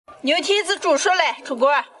牛蹄子煮熟了，出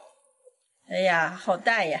锅。哎呀，好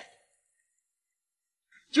大呀！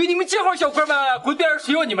就你们这号小哥们，滚边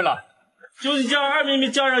谁要你们了？就你家二妹妹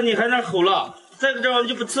嫁上你还那吼了，再个这样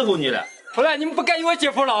就不伺候你了。好了，你们不干预我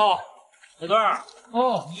姐夫了啊！老段儿，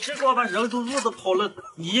哦，你这给我把扔出屋子跑了，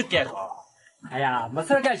你干啥？哎呀，没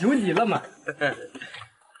事干，有你了嘛。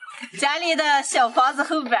家里的小房子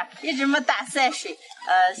后边一直没打散水，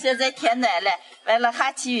现在天暖了，完了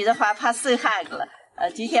下起雨的话怕渗下去了。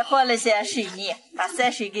今天和了些水泥，把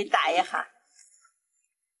散水给打一下。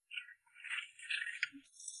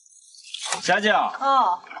霞姐，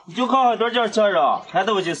哦，你就靠很多件车上，还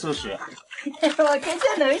得我去收拾。我看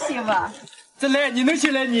这能行吗？这来你能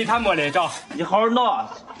行来，你他没来着？你好好闹，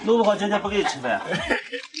弄不好今天不给你吃饭。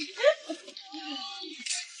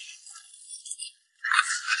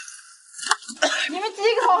你们几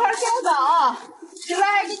个好好干吧啊！这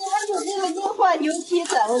晚上给你们准备了牛货、牛蹄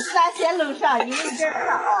子，我咱先楼上，你们这儿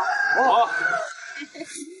上啊。好。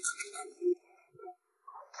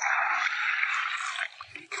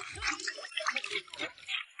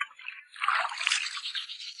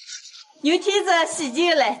牛蹄子洗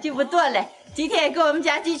净了就不剁了。今天给我们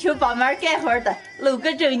家地球帮忙干活的，搂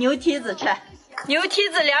个蒸牛蹄子吃。牛蹄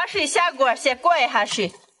子凉水下锅，先过一下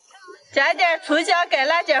水，加点醋酱、干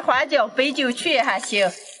辣椒、花椒、白酒去一下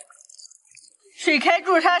腥。水开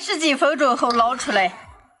煮上10几分钟后捞出来。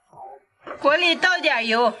锅里倒点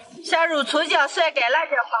油，下入醋酱、蒜、干辣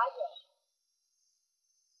椒、花椒、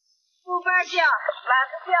豆瓣酱、辣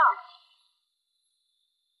子酱。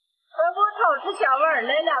全部炒出香味儿，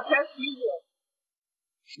来2片啤酒。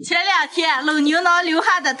前2天卤牛腩留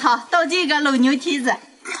下的汤倒进个卤牛蹄子，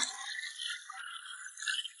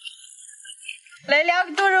来2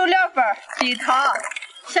个炖肉料包，低汤，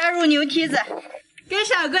下入牛蹄子，盖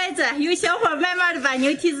上盖子，用小火慢慢的把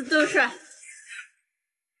牛蹄子炖熟。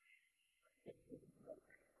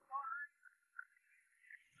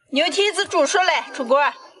牛蹄子煮熟了，出锅。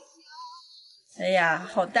哎呀，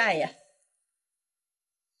好大呀！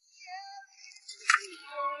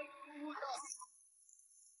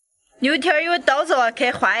牛蹄用刀子往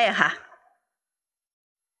开划一下，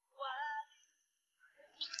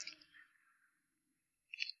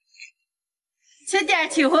切点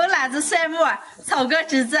青红辣子蒜末，炒个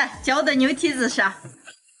汁子，浇到牛蹄子上。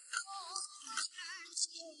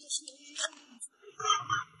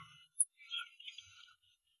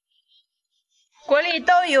锅里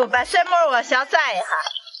倒油，把蒜末往上撒一下，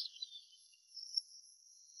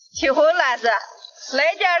青红辣子，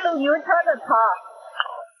来点卤牛肠的汤。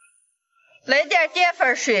来点淀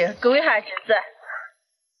粉水，勾一下汁子，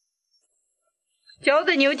浇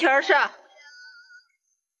在牛蹄上。好。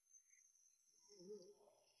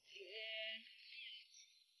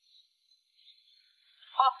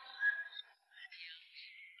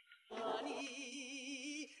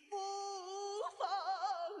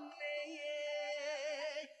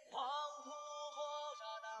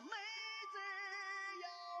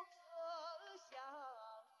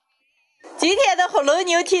今天的火龙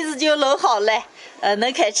牛蹄子就弄好了，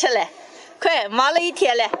能开吃了。快，忙了一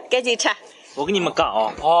天了，赶紧吃。我给你们干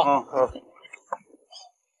啊！好。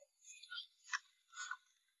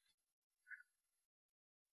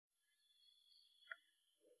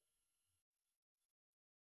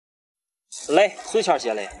来，苏谦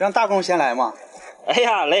先来，让大公先来嘛。哎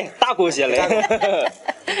呀，来，大公先来。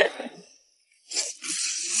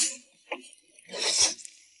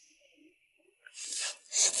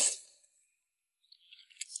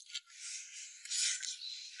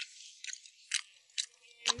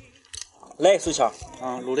来，苏谦，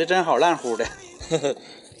卤的真好，烂乎的。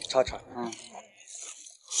尝尝。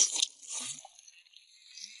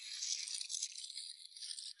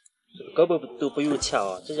根本都不用切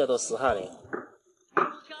啊，直接都撕下来。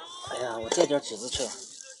哎呀，我蘸点橘子吃。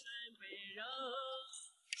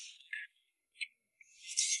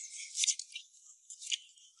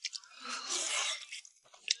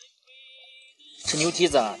吃牛蹄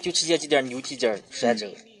子啊，就直接这点牛蹄筋儿涮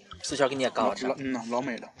蒸。苏谦给你也刚好吃。老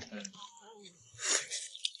美了。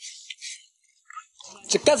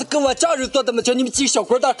这干是跟我家人做的吗？叫你们几个小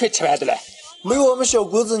鬼蛋快吃完的了。没有我们小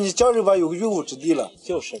骨子，你家人吧有个用武之地了。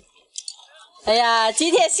就是。哎呀，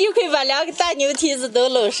今天幸亏把2个大牛蹄子都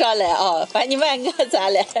搂上来啊，把你们饿咋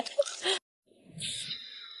了？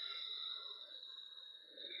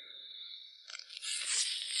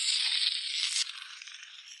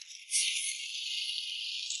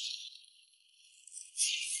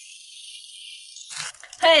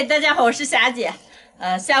嗨，大家好，我是霞姐。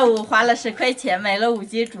下午花了10块钱买了5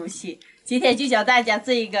斤猪皮，今天就教大家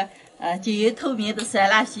做一个均匀透明的酸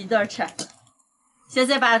辣皮冻吃。现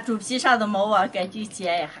在把猪皮上的毛往干净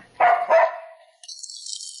剪一下。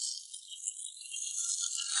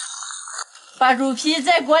把猪皮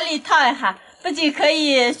在锅里烫一下，不仅可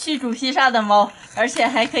以去猪皮上的毛，而且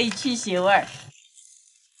还可以去腥味儿。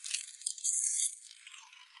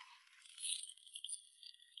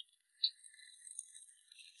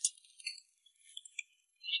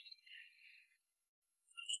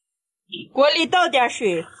锅里倒点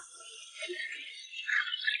水，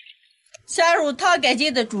下入烫干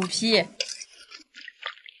净的猪皮，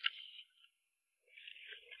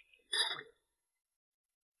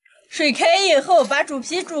水开以后，把猪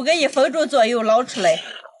皮煮个1分钟左右，捞出来。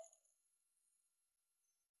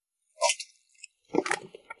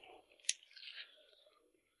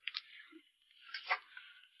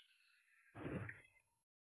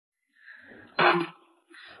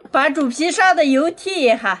把猪皮上的油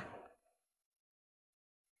剔一下。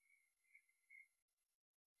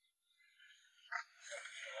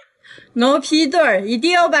熬皮段儿一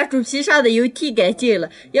定要把猪皮上的油剔干净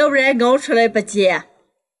了，要不然熬出来不尖。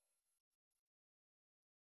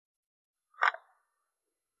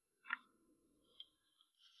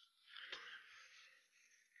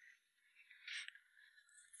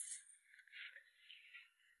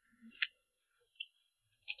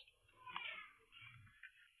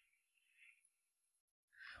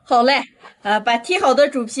好嘞，把剔好的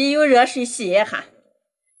猪皮用热水洗一下。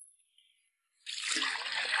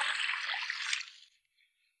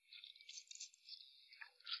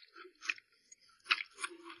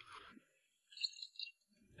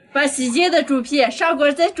把洗净的猪皮上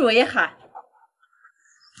锅再煮一下，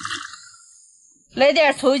来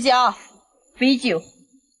点葱姜、肥酒。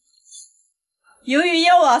由于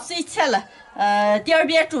要往碎切了，第二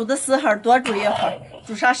遍煮的时候多煮一会儿，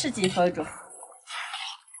煮上10几分钟。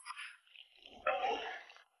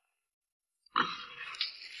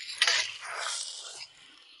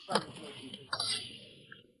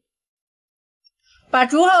把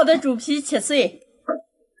煮好的猪皮切碎。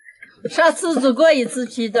上次煮过一次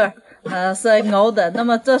皮段，是熬的，那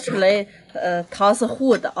么做出来，汤是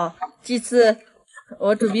糊的啊。这次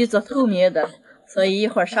我准备做透明的，所以一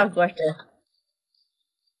会儿上锅蒸。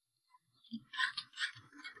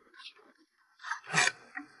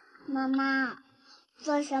妈妈，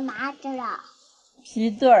做什么去了？皮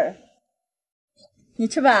段儿，你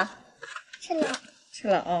吃吧。吃了。吃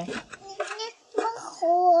了啊。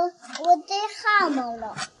我在汗毛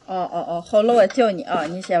了。哦，好了，我叫你啊，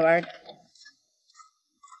你先玩。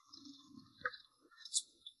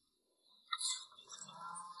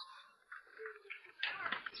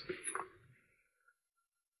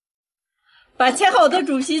把切好的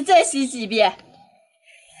猪皮再洗几遍。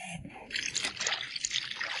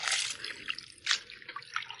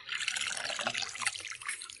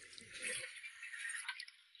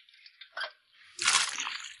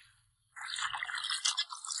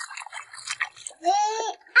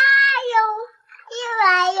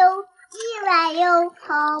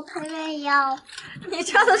好朋友，你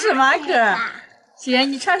唱的什么歌？姐，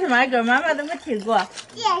你唱什么歌？妈妈都没听过。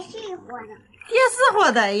电视火的。电视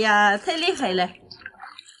火的呀，太厉害了。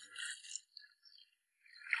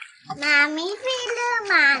妈咪飞了，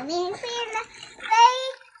妈咪飞了，飞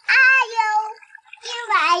啊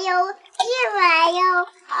游，一晚游，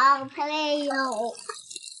好朋友。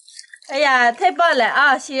哎呀，太棒了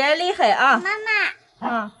啊！虽然厉害啊。妈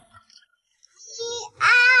妈。一啊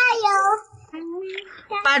游。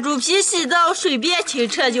把猪皮洗到水变清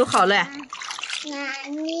澈就好了。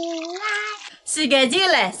洗干净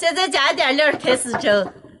了，现在加点料开始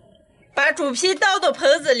蒸。把猪皮倒到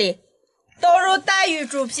盆子里，倒入大于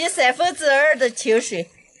猪皮2/3的清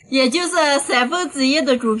水，也就是1/3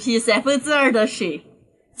的猪皮2/3的水。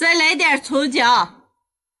再来点葱姜、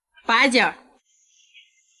八角。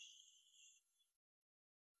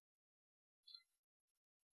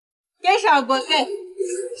盖上锅盖。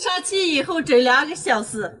上气以后蒸2个小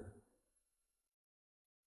时，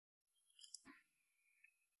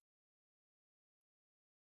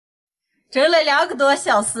蒸了2个多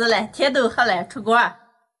小时了，天都黑了，出锅。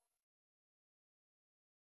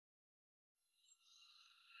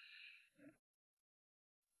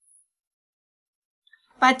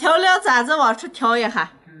把调料渣子往出调一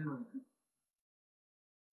下。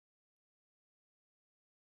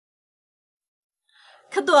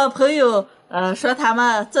可多朋友说他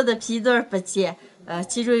们做的皮段不尖，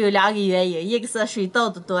其中有2个原因，一个是水倒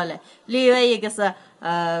的多了，另外一个是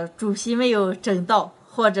猪皮没有蒸到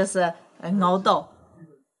或者是熬到。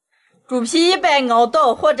猪皮一般熬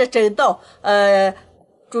到或者蒸到，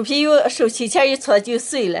猪皮用手轻轻一搓就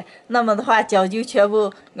碎了，那么的话浆就全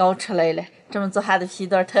部熬出来了，这么做它的皮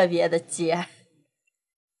段特别的尖。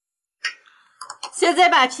现在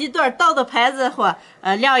把皮段倒到盘子或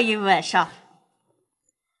晾一晚上。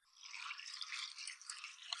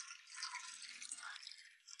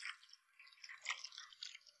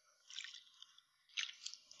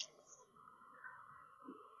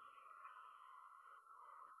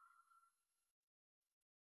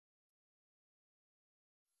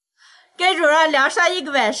该煮上晾上1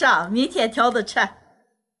个晚上，明天调着吃。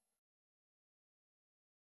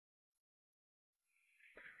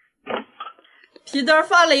皮冻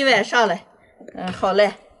放了1晚上了，好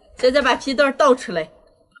嘞，现在把皮冻倒出来，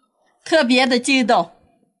特别的筋道，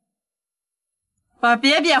把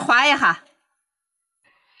边边划一下。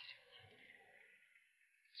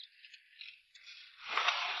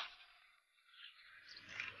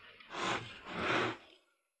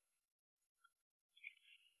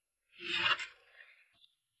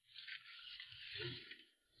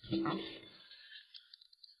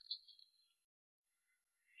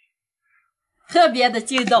特别的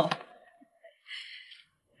筋道，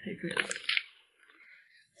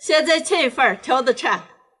现在切一份调着吃。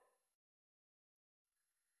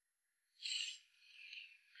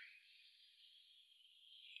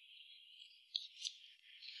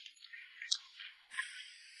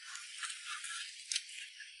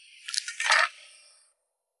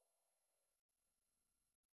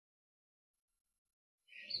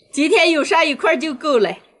今天有上1块就够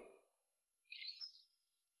了。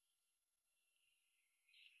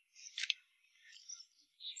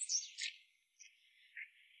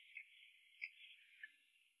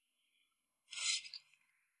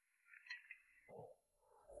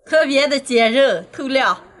特别的煎肉透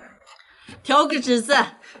亮，调个汁子，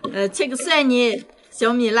切个蒜泥、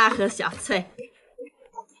小米辣和香菜。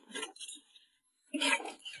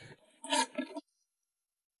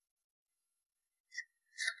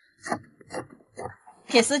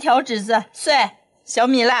开始调汁子，蒜、小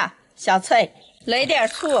米辣、香菜，来点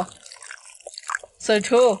醋、生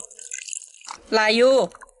抽、辣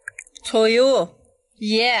油、葱油、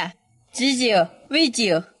盐、鸡精、味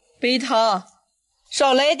精、白糖。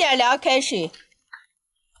少来点凉开水，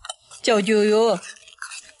浇酒油，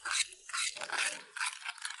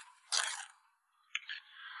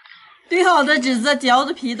兑好的汁子浇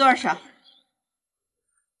到皮冻上，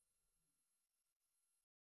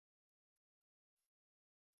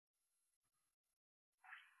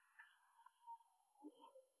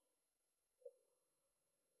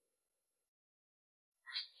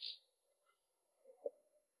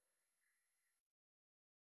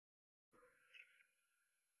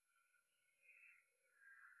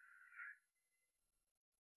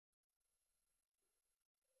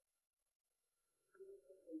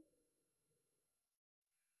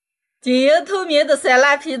晶莹透明的酸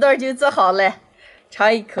辣皮冻就做好了，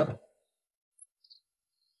尝一口。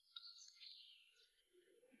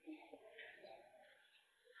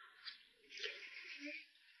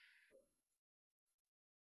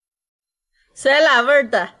酸辣味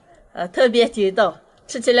的，特别筋道，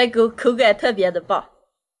吃起来口感特别的棒。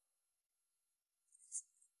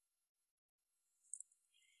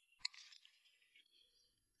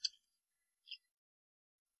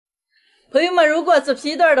朋友们，如果做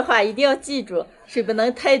皮冻的话，一定要记住，水不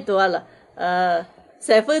能太多了。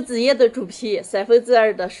1/3的猪皮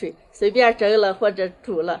，2/3的水，随便蒸了或者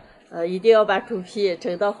煮了，一定要把猪皮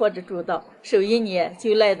蒸到或者煮到手一捏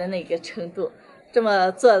就烂的那个程度。这么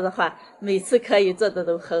做的话，每次可以做的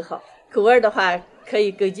都很好。口味的话，可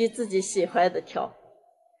以根据自己喜欢的调。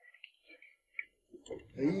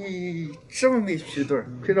哎，这么美皮冻，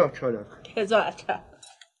快让尝两口。快做着吃。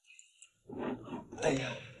哎呀。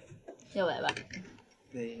要崴吧？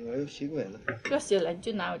哎，我要习惯了。不行了，你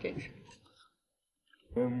就拿我这个吃。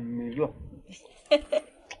没用。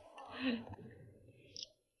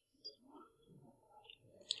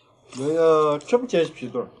我要吃不起皮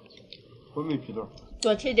冻，不美皮冻。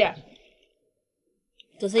多吃点。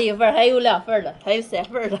这是1份，还有2份的，还有3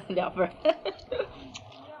份的2份。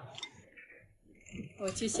我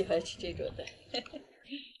就喜欢吃这种的。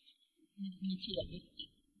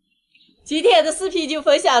今天的视频就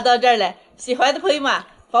分享到这儿了，喜欢的朋友们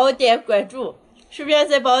帮我点个关注，顺便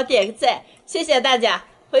再帮我点个赞，谢谢大家，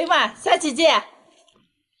朋友们，下期见。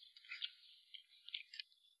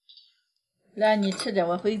让你吃着，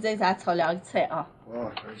我回去再给咱炒2个菜啊。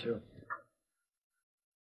啊，行。